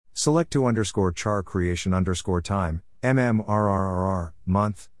Select to underscore char creation underscore time, MMRRRR,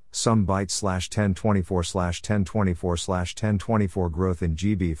 month, some byte slash 1024 slash 1024 slash 1024 growth in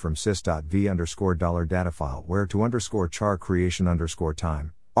GB from sys.v underscore dollar data file where to underscore char creation underscore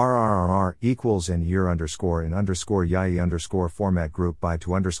time, RRRR equals and year underscore in underscore yai underscore format group by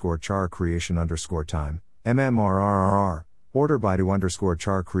to underscore char creation underscore time, MMRRRR, order by to underscore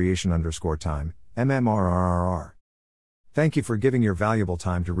char creation underscore time, MMRRRR. Thank you for giving your valuable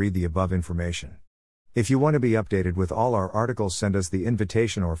time to read the above information. If you want to be updated with all our articles, send us the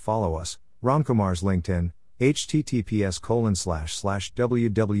invitation or follow us, Ramkumar's LinkedIn,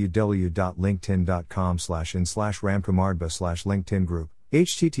 https://www.linkedin.com/in/ramkumardba/LinkedIn group,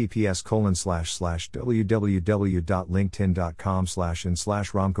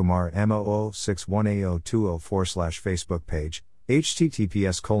 https://www.linkedin.com/in/ramkumar/moo61a0204/Facebook page,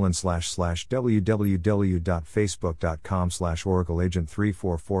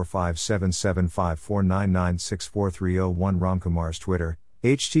 https://www.facebook.com/oracleagent3445775499643001 Ramkumar's Twitter,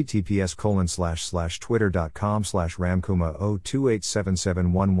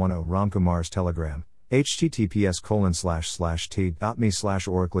 https://twitter.com/ramkuma02877110 Ramkumar's Telegram,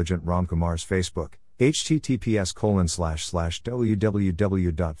 https://t.me/oracleagent Ramkumar's Facebook,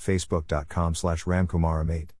 https://www.facebook.com/ramkumaramate